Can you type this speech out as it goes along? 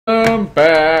Welcome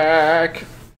back.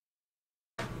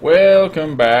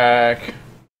 Welcome back.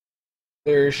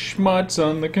 There's schmutz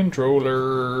on the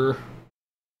controller.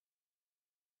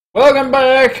 Welcome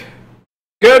back.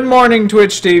 Good morning,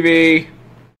 Twitch TV.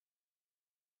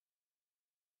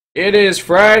 It is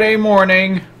Friday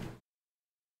morning,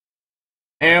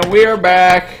 and we are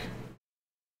back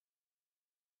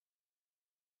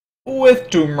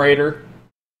with Tomb Raider.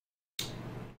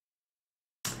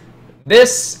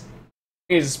 This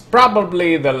is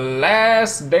probably the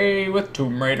last day with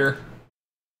Tomb Raider.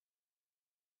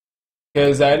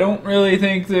 Because I don't really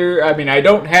think I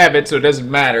don't have it, so it doesn't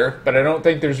matter, but I don't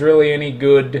think there's really any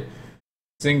good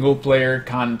single-player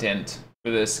content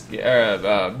for this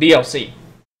DLC.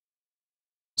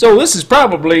 So this is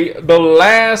probably the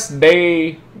last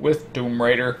day with Tomb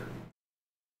Raider.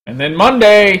 And then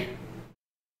Monday,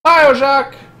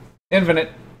 BioShock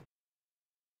Infinite.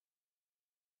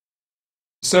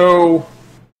 So,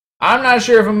 I'm not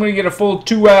sure if I'm going to get a full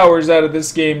 2 hours out of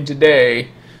this game today.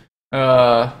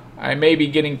 I may be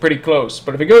getting pretty close.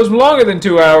 But if it goes longer than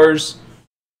 2 hours,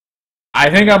 I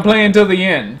think I'm playing till the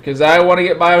end. Because I want to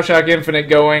get BioShock Infinite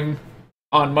going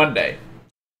on Monday.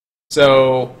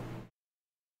 So,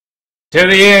 to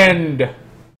the end,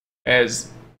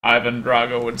 as Ivan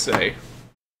Drago would say.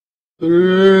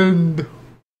 End.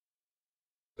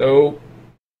 So,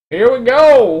 here we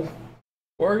go.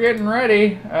 We're getting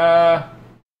ready.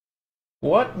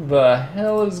 What the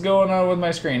hell is going on with my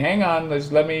screen? Hang on,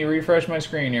 let me refresh my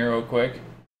screen here real quick.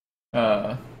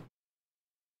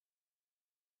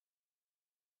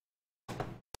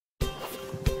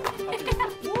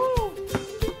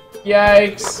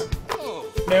 Yikes.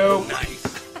 Nope.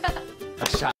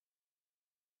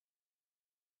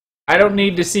 I don't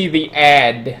need to see the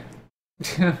ad.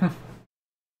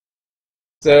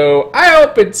 So, I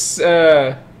hope it's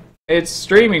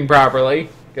streaming properly,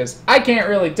 because I can't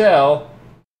really tell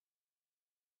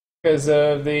because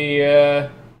of the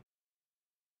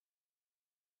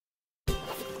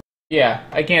yeah,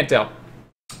 I can't tell.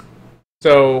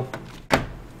 So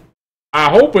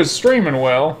I hope it's streaming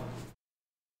well.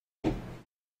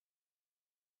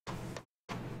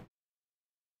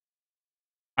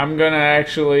 I'm gonna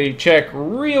actually check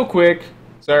real quick.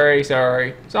 Sorry.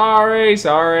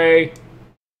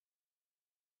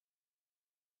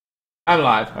 I'm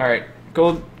live. Alright.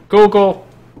 Cool.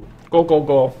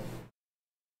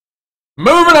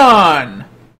 Moving on!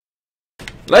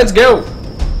 Let's go!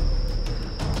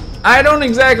 I don't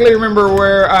exactly remember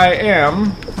where I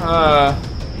am. I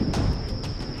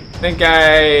think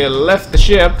I left the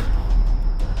ship.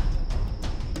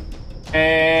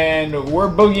 And we're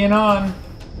boogieing on.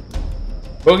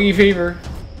 Boogie fever.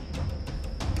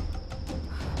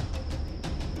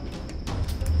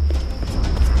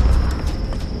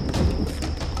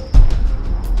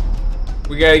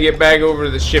 We gotta get back over to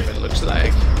the ship, it looks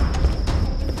like.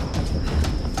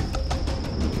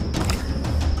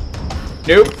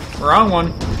 Nope, wrong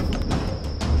one.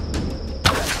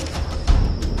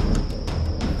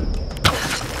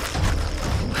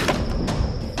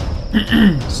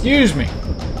 Excuse me.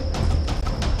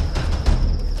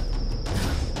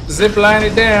 Zipline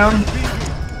it down.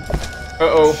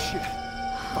 Uh-oh. Shit.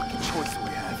 Fucking choice we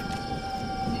have.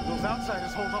 Those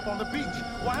outsiders hold up on the beach.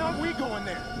 Why aren't we going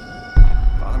there?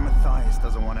 Father Matthias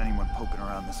doesn't want anyone poking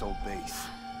around this old base.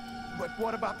 But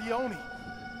what about the Oni?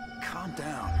 Calm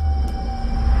down.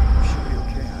 We should be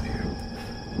okay out here.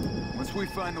 Once we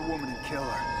find the woman and kill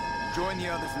her, join the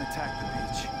others and attack the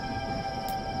beach.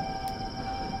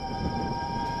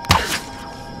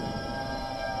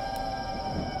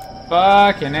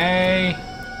 Fucking A.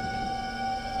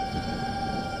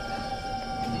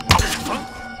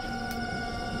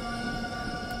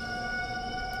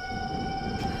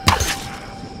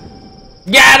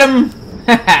 Got him!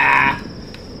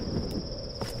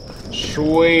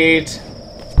 Sweet.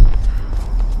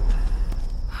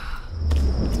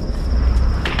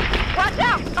 Watch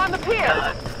out! On the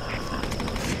pier!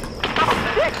 Oh,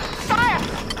 shit! Fire!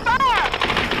 Fire!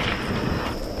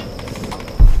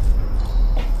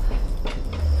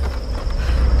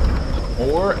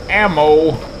 More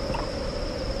ammo.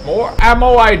 More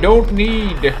ammo I don't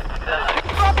need.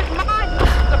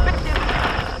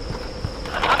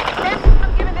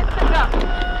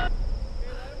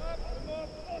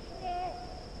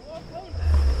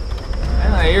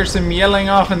 I hear some yelling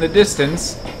off in the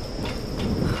distance.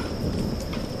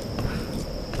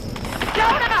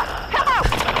 Jonah! Help!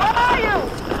 Where are you?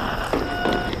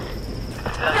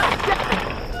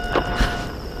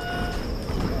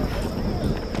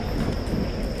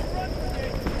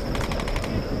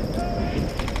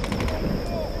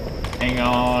 Hang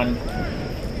on.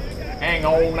 Hang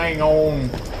on.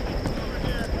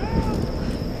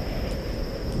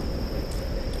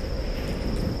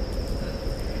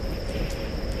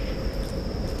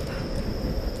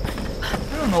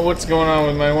 know what's going on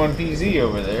with my one PC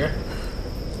over there.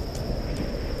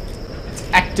 It's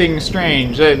acting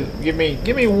strange. Give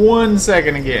me 1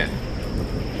 second again.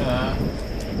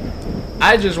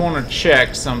 I just want to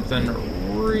check something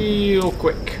real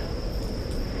quick.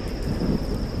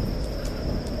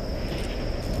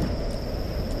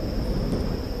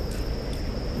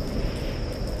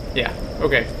 Yeah,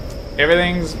 okay.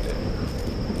 Everything's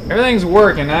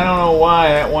working. I don't know why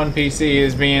that one PC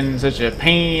is being such a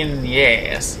pain in the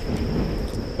ass.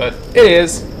 But it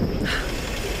is.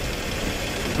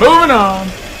 Moving on.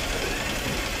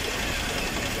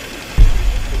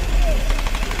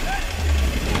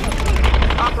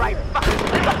 All right, fuck.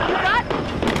 You got?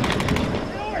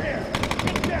 Over here!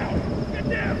 Get down! Get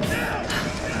down now!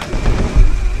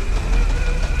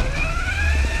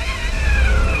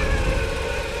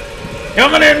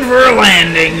 Coming in for a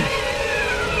landing.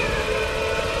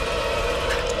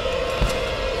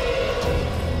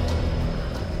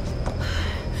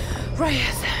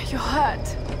 Reyes, you're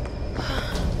hurt.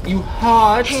 You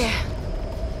hot? Here.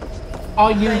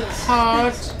 Are you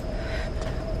hot?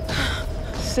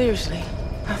 Seriously,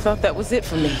 I thought that was it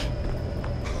for me.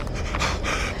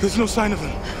 There's no sign of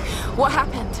them. What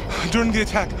happened? During the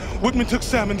attack, Whitman took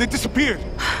Sam and they disappeared.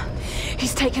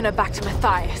 He's taken her back to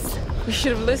Matthias. We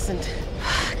should have listened.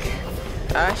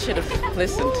 I should have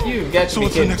listened. You've got to So be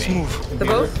what's the kidding next me. move? The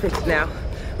boat's fixed now.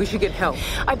 We should get help.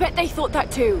 I bet they thought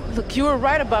that too. Look, you were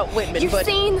right about Whitman, You've but...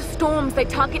 seen the storms. They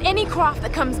target any craft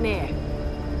that comes near.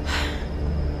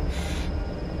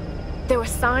 There were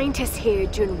scientists here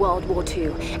during World War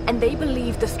II, and they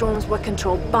believed the storms were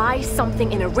controlled by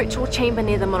something in a ritual chamber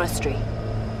near the monastery.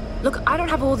 Look, I don't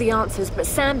have all the answers, but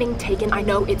Sam being taken, I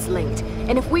know it's linked.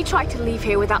 And if we try to leave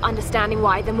here without understanding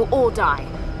why, then we'll all die.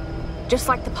 Just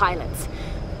like the pilots.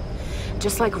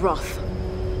 Just like Roth.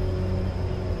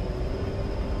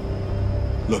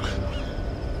 Look.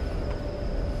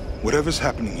 Whatever's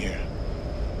happening here,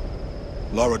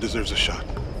 Lara deserves a shot.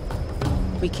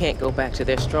 We can't go back to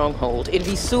their stronghold. It'd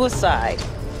be suicide.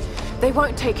 They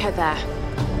won't take her there.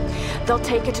 They'll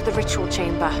take her to the ritual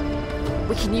chamber.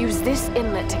 We can use this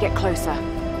inlet to get closer.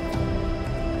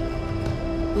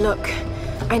 Look,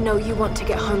 I know you want to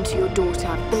get home to your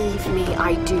daughter. Believe me,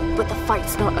 I do. But the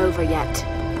fight's not over yet.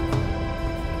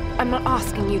 I'm not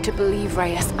asking you to believe,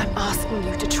 Reyes. I'm asking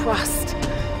you to trust.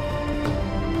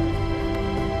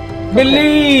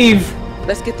 Believe!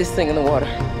 Let's get this thing in the water.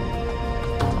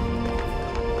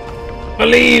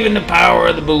 Believe in the power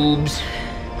of the boobs.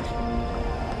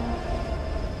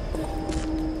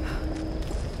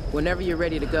 Whenever you're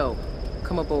ready to go,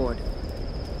 come aboard.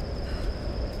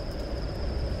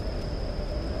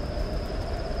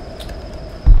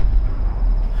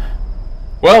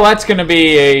 Well, that's gonna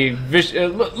be a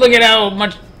look at how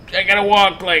much I gotta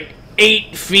walk, like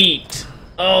 8 feet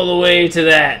all the way to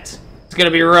that. It's gonna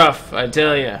be rough, I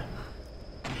tell you.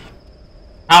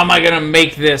 How am I gonna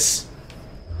make this?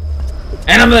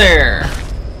 And I'm there.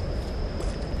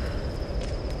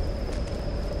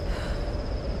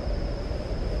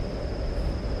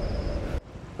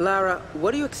 Lara,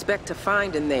 what do you expect to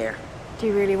find in there? Do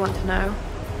you really want to know?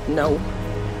 No,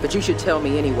 but you should tell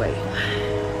me anyway.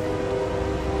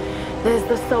 There's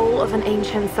the soul of an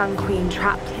ancient Sun Queen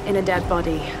trapped in a dead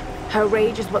body. Her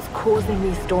rage is what's causing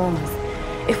these storms.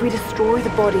 If we destroy the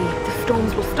body, the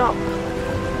storms will stop.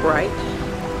 Right?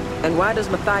 And why does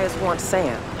Matthias want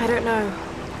Sam? I don't know.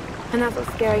 And that's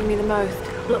what's scaring me the most.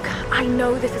 Look, I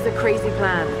know this is a crazy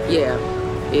plan. Yeah,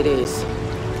 it is.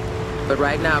 But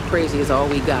right now, crazy is all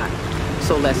we got.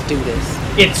 So let's do this.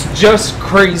 It's just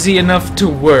crazy enough to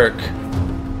work.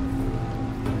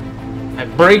 I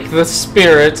break the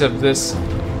spirit of this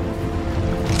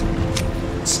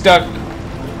stuck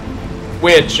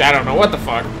witch. I don't know what the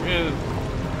fuck.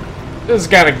 This is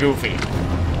kind of goofy.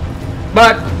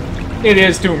 But it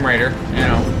is Tomb Raider, you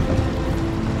know.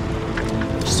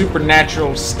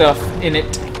 Supernatural stuff in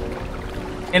it.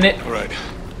 All right.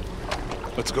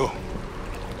 Let's go.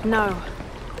 No.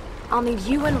 I'll need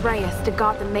you and Reyes to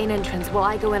guard the main entrance while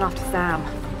I go in after Sam.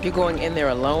 You're going in there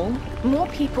alone? More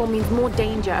people means more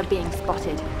danger of being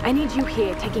spotted. I need you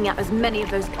here taking out as many of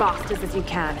those bastards as you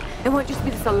can. It won't just be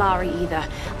the Solari either.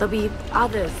 There'll be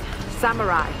others.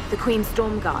 Samurai, the Queen's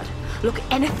Storm Guard. Look,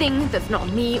 anything that's not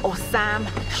me or Sam,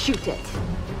 shoot it.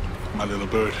 My little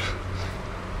bird.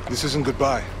 This isn't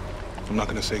goodbye. I'm not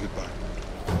gonna say goodbye.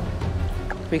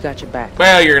 We got your back.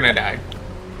 Well, you're gonna die.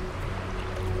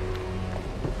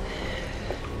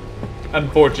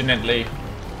 Unfortunately.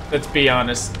 Let's be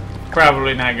honest.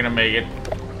 Probably not gonna make it.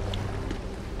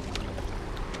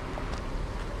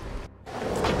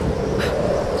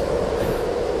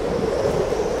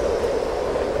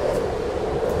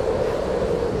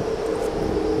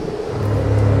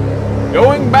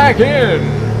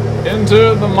 back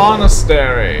into the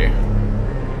monastery.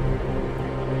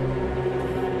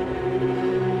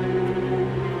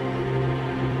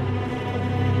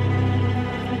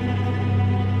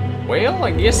 Well,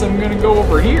 I guess I'm gonna go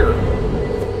over here.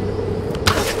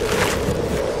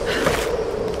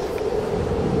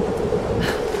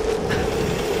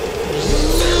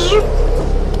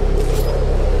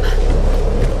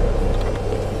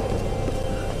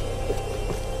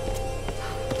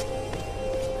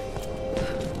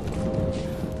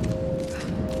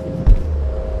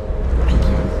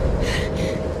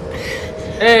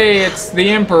 Hey, it's the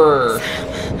Emperor.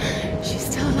 She's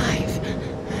still alive.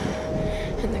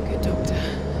 And the good doctor.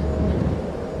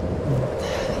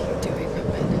 What are you doing,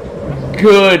 Roman?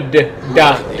 Good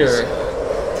doctor.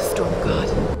 The Storm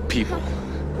God. People.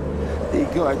 They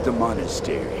guard the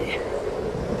monastery.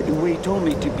 They wait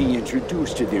only to be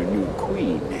introduced to their new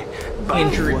queen.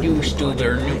 Introduced to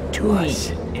their new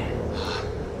queen.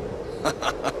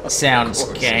 Sounds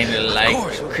kinda like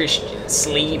Christian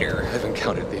Slater. I've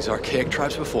encountered these archaic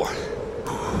tribes before.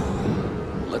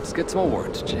 Let's get some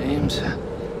awards, James.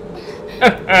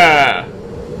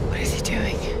 What is he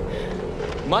doing?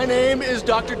 My name is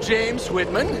Dr. James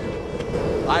Whitman.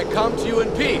 I come to you in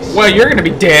peace. Well, you're gonna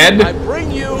be dead. I bring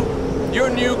you your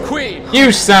new queen.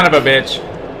 You son of a bitch.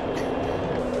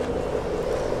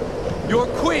 Your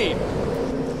queen.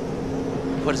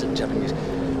 What is it in Japanese?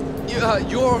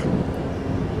 Your...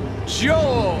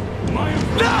 Joe!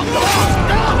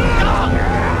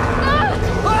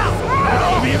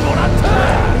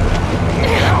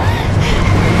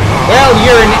 Well,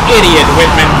 you're an idiot,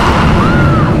 Whitman.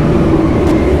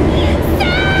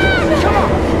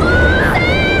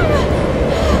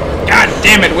 God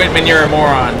damn it, Whitman, you're a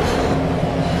moron.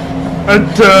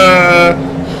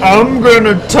 I'm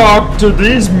gonna talk to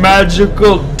these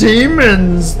magical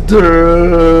demons,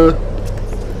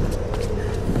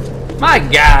 My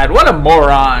God, what a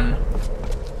moron.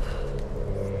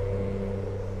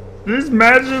 These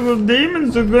magical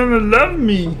demons are gonna love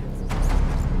me.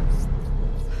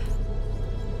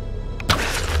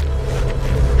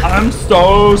 I'm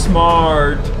so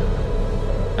smart.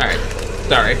 Alright,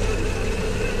 sorry.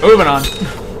 Moving on.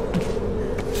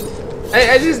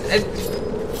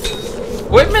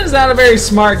 Whitman's not a very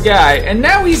smart guy, and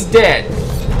now he's dead.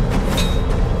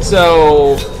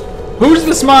 So, who's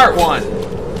the smart one?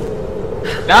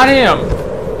 Not him.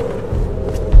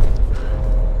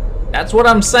 That's what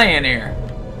I'm saying here.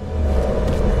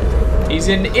 He's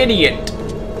an idiot.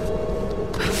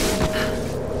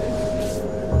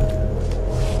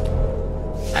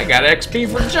 I got XP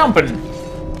for jumping.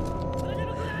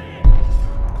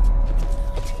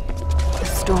 The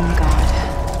Storm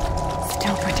God.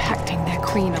 Still protecting their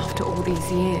queen after all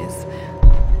these years.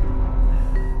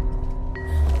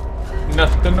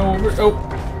 Nothing over. Oh.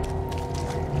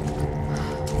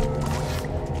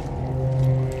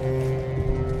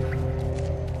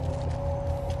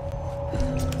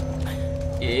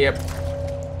 Yep.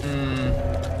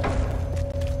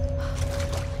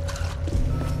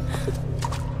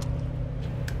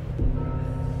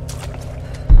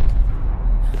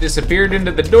 Disappeared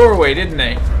into the doorway, didn't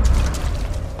they?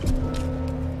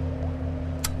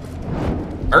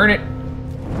 Burn it.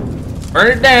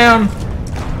 Burn it down.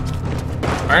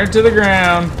 Burn it to the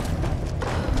ground.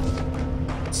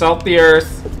 Salt the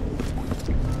earth.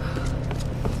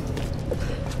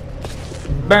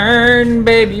 Burn,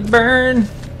 baby, burn.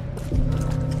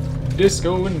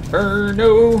 Disco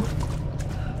Inferno.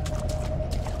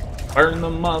 Burn the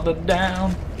mother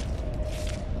down.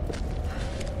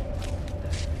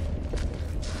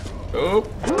 Oh.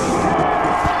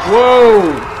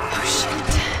 Whoa. Oh shit.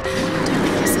 Don't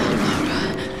make yourself, Laura.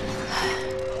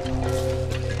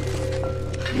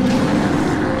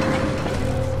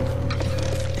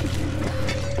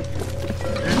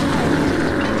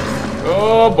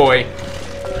 Oh boy.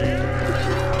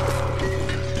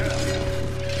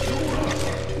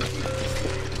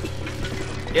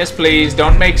 Yes, please,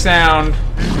 don't make sound.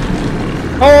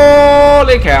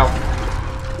 Holy cow.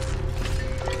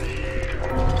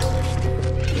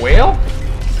 Well?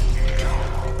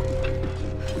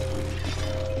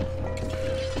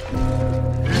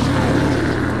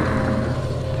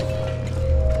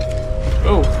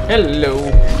 Oh,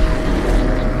 hello.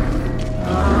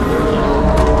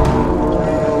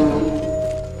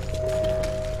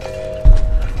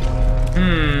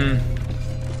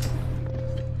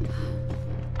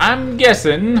 I'm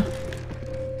guessing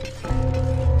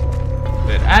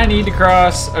that I need to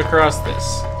cross across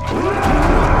this.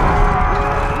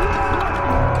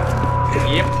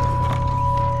 Yep.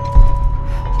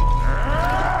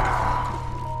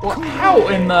 Well, how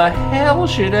in the hell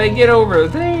should I get over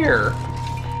there?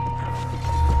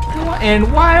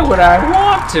 And why would I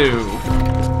want to?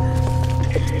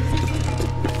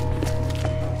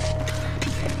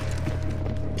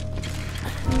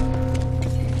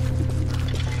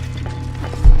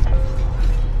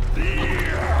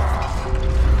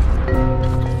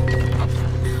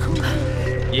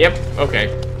 Yep, okay.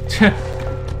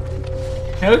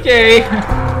 Okay.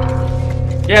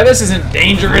 Yeah, this isn't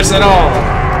dangerous at all.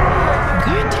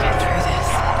 I'm going to get through this.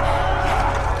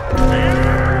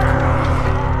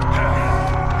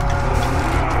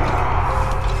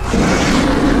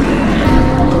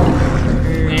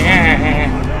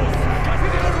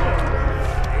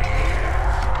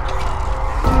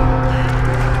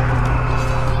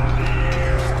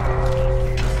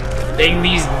 Dang,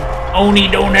 these Oni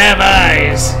don't have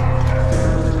eyes.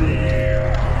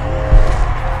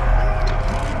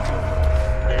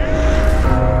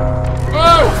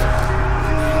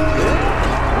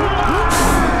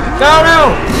 No,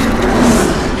 no!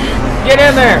 Get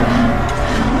in there!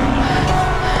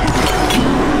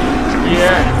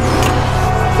 Yeah.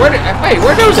 Wait,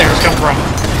 where'd those arrows come from?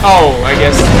 Oh, I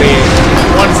guess the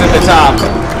ones at the top.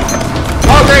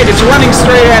 Oh great, it's running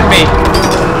straight at me!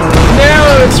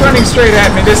 No, it's running straight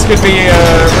at me. This could be a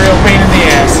real pain in the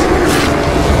ass.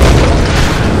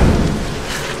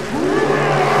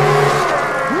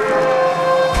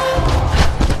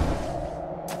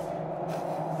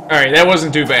 Alright, that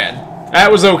wasn't too bad.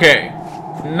 That was okay.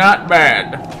 Not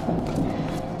bad.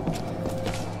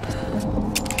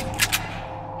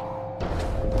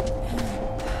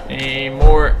 Any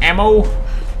more ammo?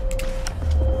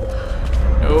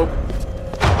 Nope.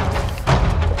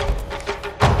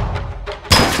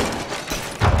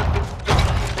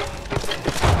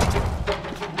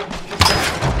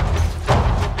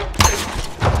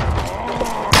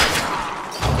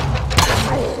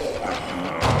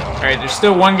 Alright, there's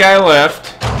still one guy left.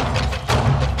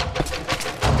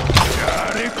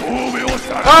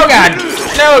 Oh god!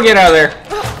 No, get out of there!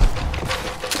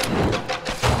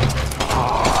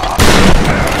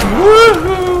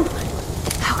 Woohoo!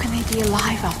 How can they be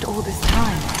alive after all this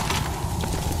time?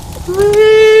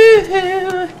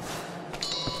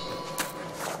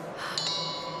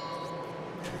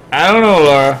 I don't know,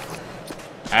 Laura.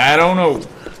 I don't know.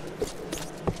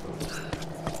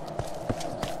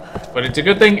 But it's a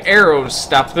good thing arrows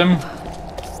stop them.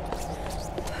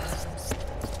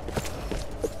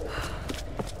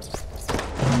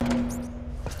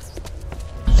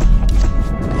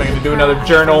 Am I gonna do another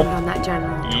journal? On that journal,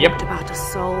 Yep. talked about a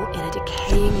soul in a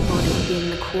decaying body being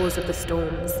the cause of the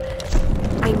storms.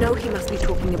 I know he must be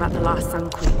talking about the last Sun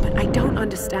Queen, but I don't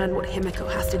understand what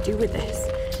Himiko has to do with this.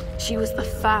 She was the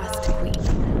first queen.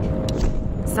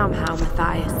 Somehow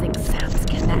Matthias thinks Sam's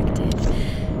connected,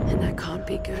 and that can't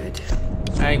be good.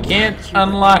 I can't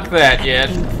unlock that yet.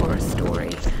 For a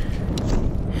story.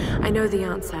 I know the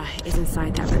answer is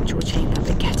inside that ritual chamber,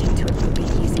 but getting to it won't be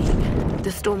easy.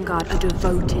 The Storm Guard are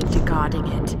devoted to guarding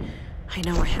it. I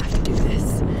know I have to do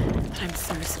this, but I'm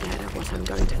so scared of what I'm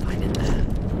going to find in there.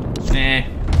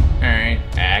 Alright,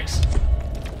 axe.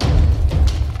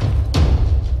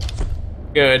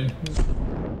 Good.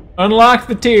 Unlock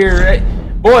the tier.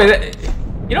 Boy,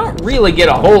 you don't really get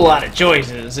a whole lot of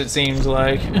choices, it seems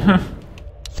like.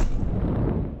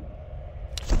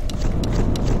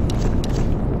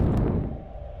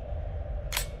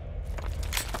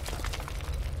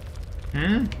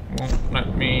 Won't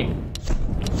let me.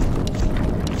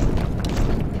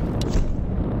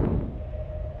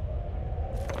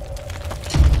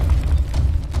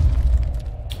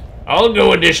 I'll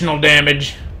go additional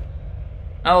damage.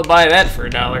 I'll buy that for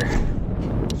 $1.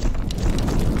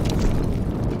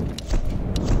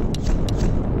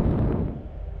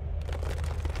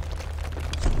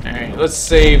 Alright, let's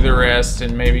save the rest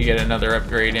and maybe get another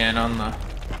upgrade in on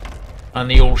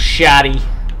the old shotty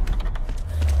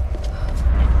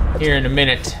here in a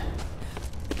minute.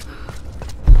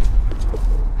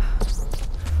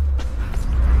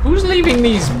 Who's leaving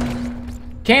these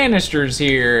canisters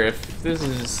here if this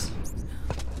is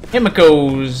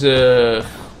Himiko's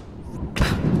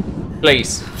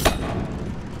place?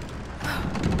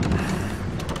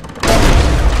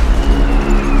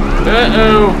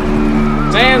 Uh-oh.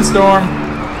 Sandstorm.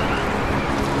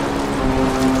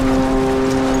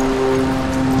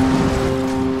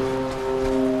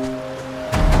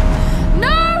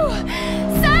 No!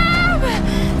 Sam!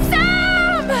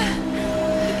 Sam!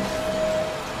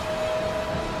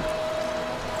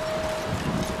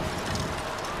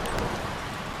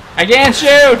 I can't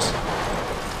shoot!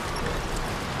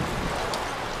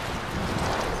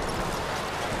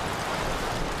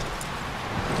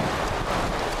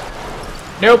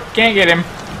 Nope, can't get him.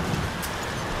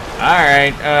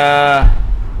 Alright,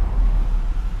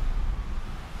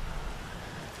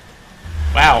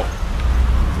 wow.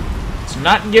 It's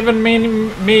not giving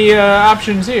me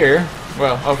options here.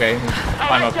 Well, okay,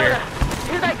 climb up here.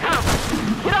 Here they come.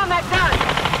 Get on that gun.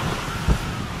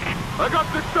 I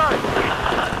got this side.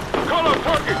 Call out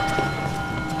target.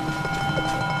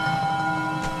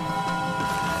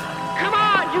 Come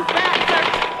on, you bastard!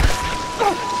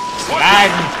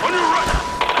 Slide. On your right.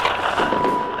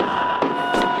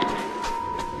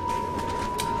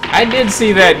 I did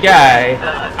see that guy,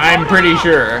 I'm pretty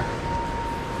sure.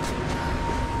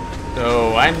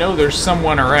 So I know there's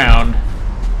someone around.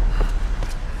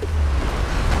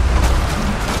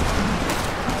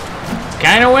 It's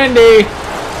kind of windy.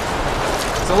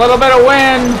 It's a little bit of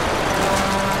wind.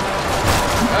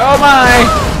 Oh my.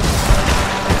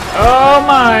 Oh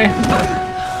my.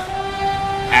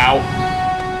 Ow.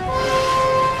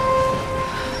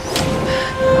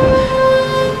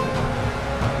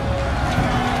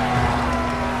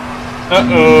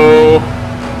 Uh-oh.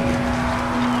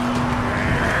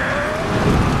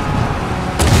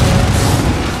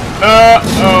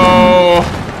 Uh-oh.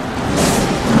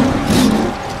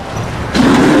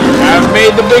 I've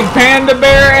made the big panda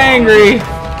bear angry.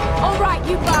 All right,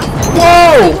 you bastard.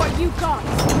 Whoa! What you got?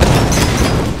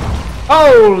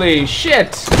 Holy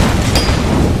shit.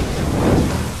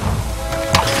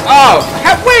 Oh,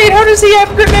 wait, how does he have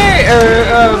grenade?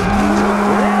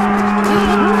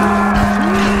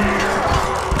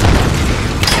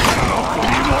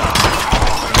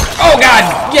 Oh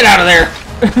god, get out of there.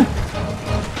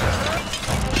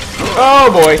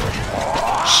 Oh boy.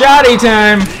 Shotty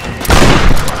time.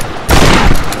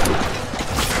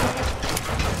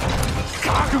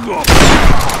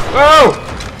 Whoa!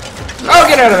 Oh,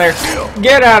 get out of there.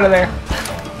 Get out of there.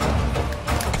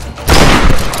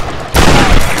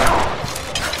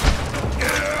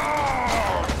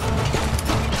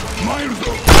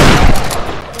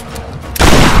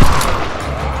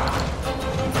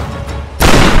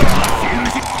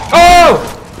 Oh!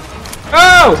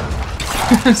 Oh!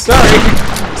 Sorry.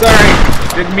 Sorry.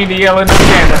 Didn't mean to yell into the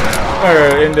camera.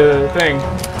 Or into the thing.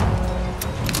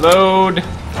 Load.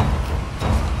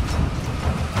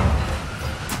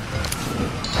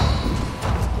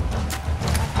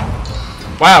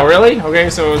 Wow, really? Okay,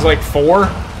 so it was like 4?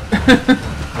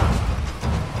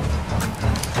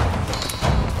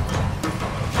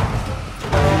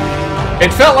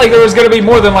 It felt like there was gonna be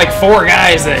more than like 4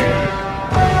 guys there.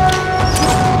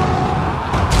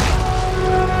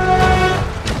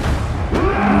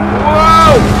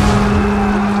 Whoa!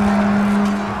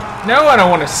 No, I don't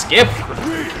want to skip.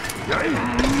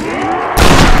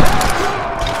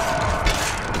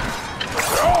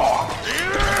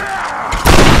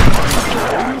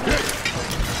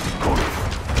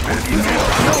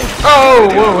 Oh,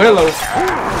 whoa, hello.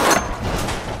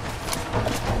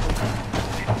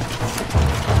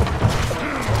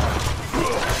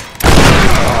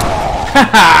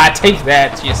 Haha, take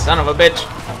that, you son of a bitch.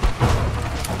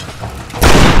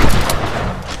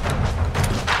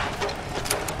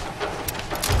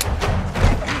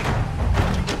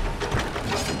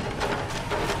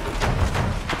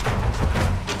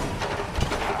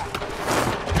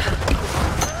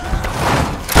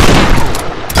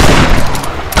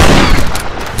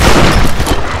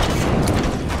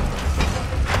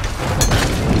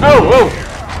 Oh, whoa!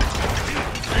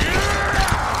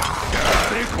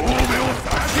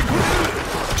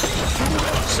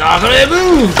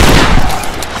 Sacre-bleu!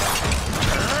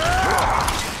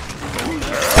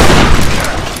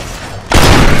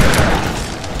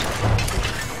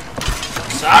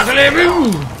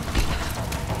 Sacre-bleu!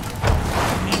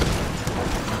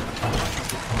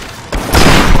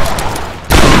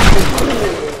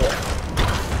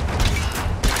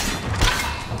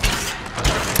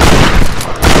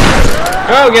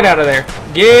 Oh, get out of there.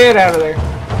 Get out of there.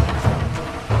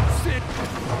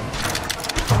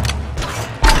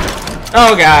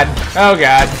 Oh god. Oh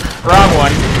god. Wrong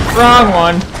one. Wrong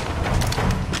one.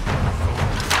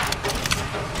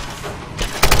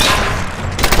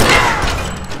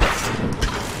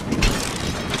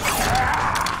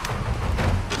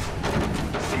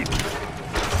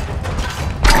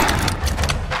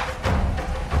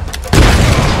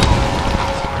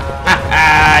 Ha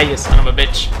ha, you son of a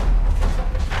bitch.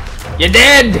 You're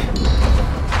dead!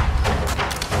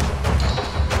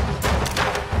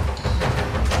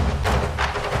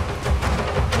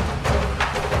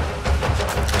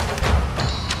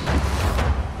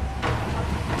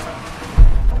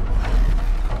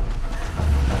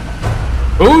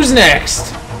 Who's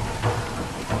next?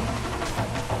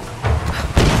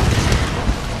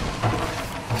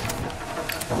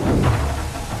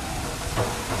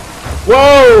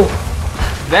 Whoa!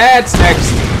 That's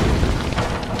next.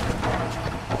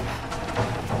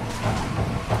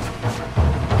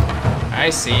 I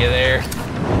see you there.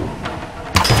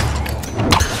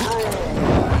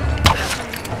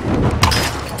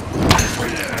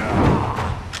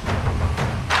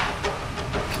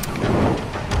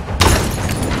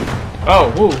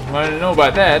 Oh, woo, I didn't know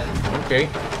about that. Okay.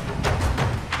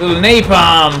 Little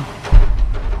napalm.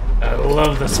 I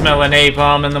love the smell of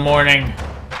napalm in the morning.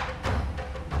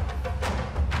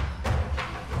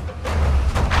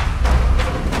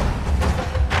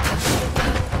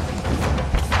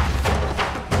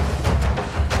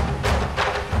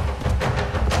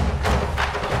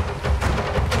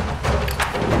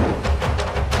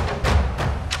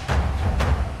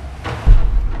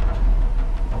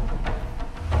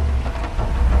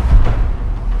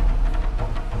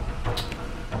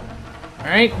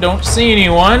 Alright, don't see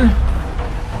anyone.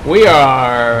 We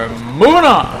are moving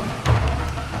on.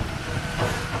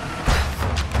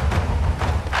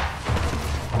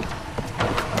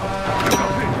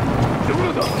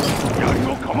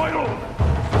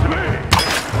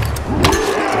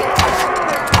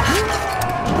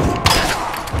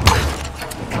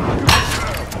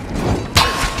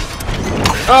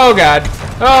 Oh god.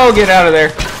 Oh, get out of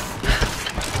there.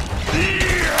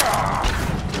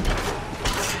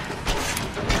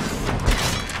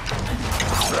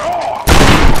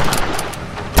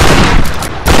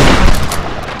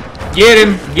 Get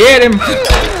him! Get him!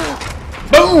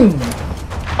 Boom!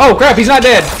 Oh crap, he's not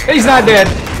dead! He's not dead!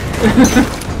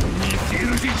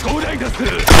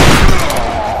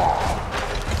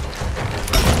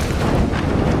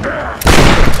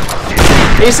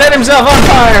 He set himself on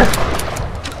fire!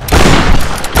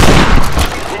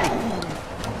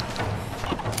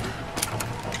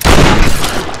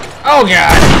 Oh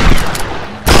god!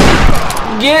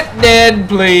 Get dead,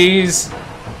 please!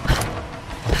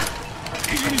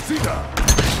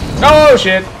 Oh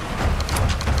shit!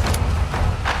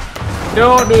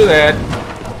 Don't do that.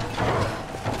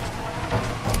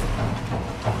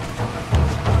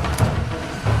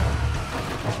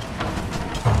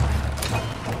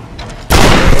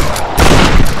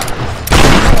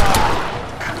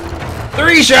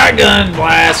 Three shotgun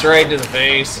blast right to the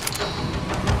face.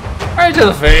 Right to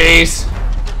the face.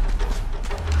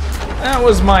 That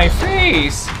was my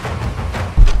face.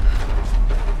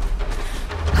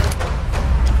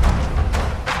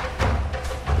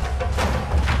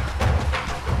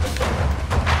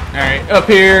 Alright, up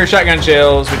here, shotgun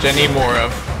shells, which I need more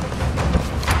of.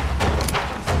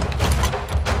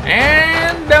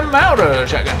 And I'm out of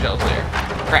shotgun shells there.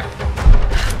 Crap.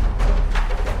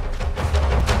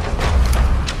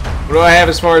 What do I have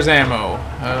as far as ammo?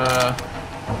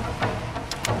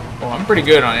 Oh, I'm pretty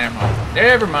good on ammo.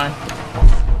 Never mind.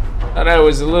 Thought I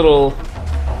was a little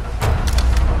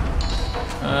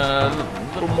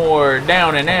more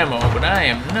down in ammo, but I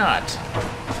am not.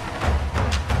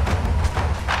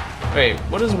 Wait,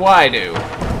 what does Y do?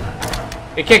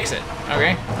 It kicks it.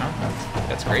 Okay, well,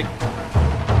 that's great.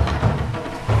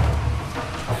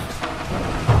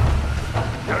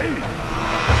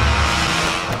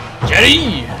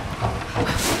 Jetty!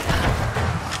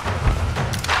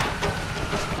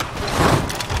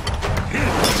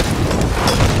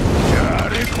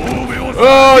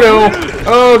 Oh no!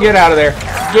 Oh, get out of there!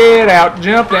 Get out!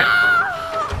 Jump down!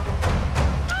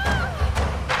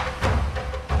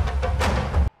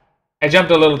 I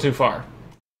jumped a little too far.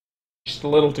 Just a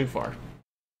little too far.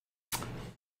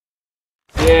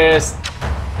 Just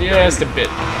a bit.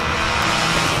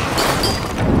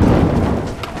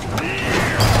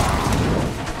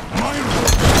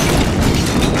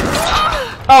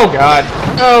 Oh god!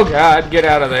 Oh god! Get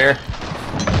out of there!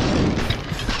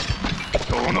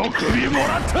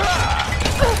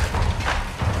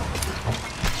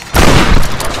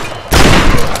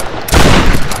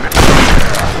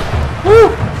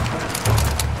 Woo!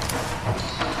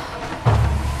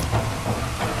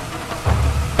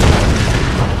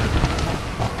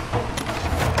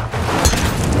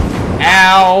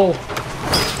 Ow!